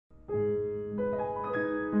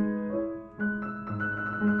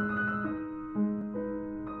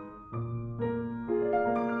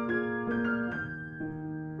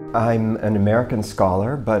I'm an American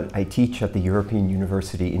scholar, but I teach at the European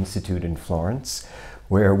University Institute in Florence,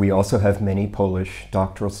 where we also have many Polish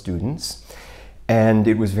doctoral students. And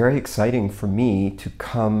it was very exciting for me to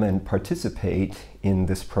come and participate in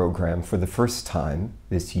this program for the first time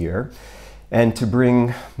this year, and to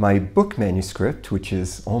bring my book manuscript, which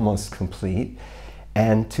is almost complete,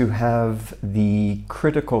 and to have the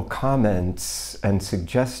critical comments and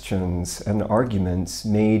suggestions and arguments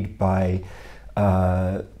made by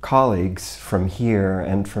colleagues from here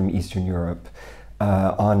and from Eastern Europe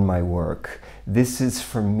on my work. This is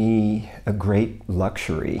for me a great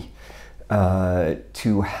luxury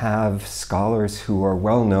to have scholars who are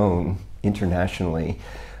well known internationally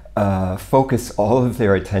focus all of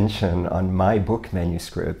their attention on my book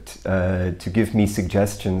manuscript to give me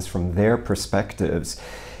suggestions from their perspectives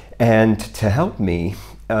and to help me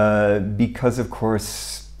because, of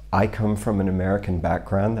course, I come from an American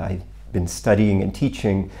background. I've been studying and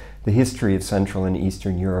teaching the history of Central and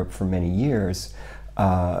Eastern Europe for many years,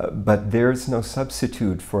 but there's no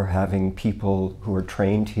substitute for having people who are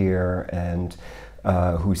trained here and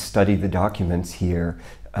who study the documents here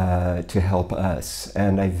to help us.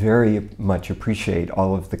 And I very much appreciate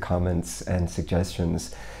all of the comments and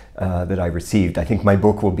suggestions that I received. I think my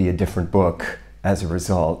book will be a different book as a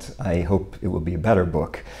result. I hope it will be a better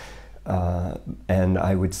book. And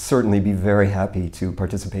I would certainly be very happy to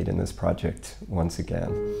participate in this project once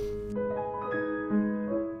again.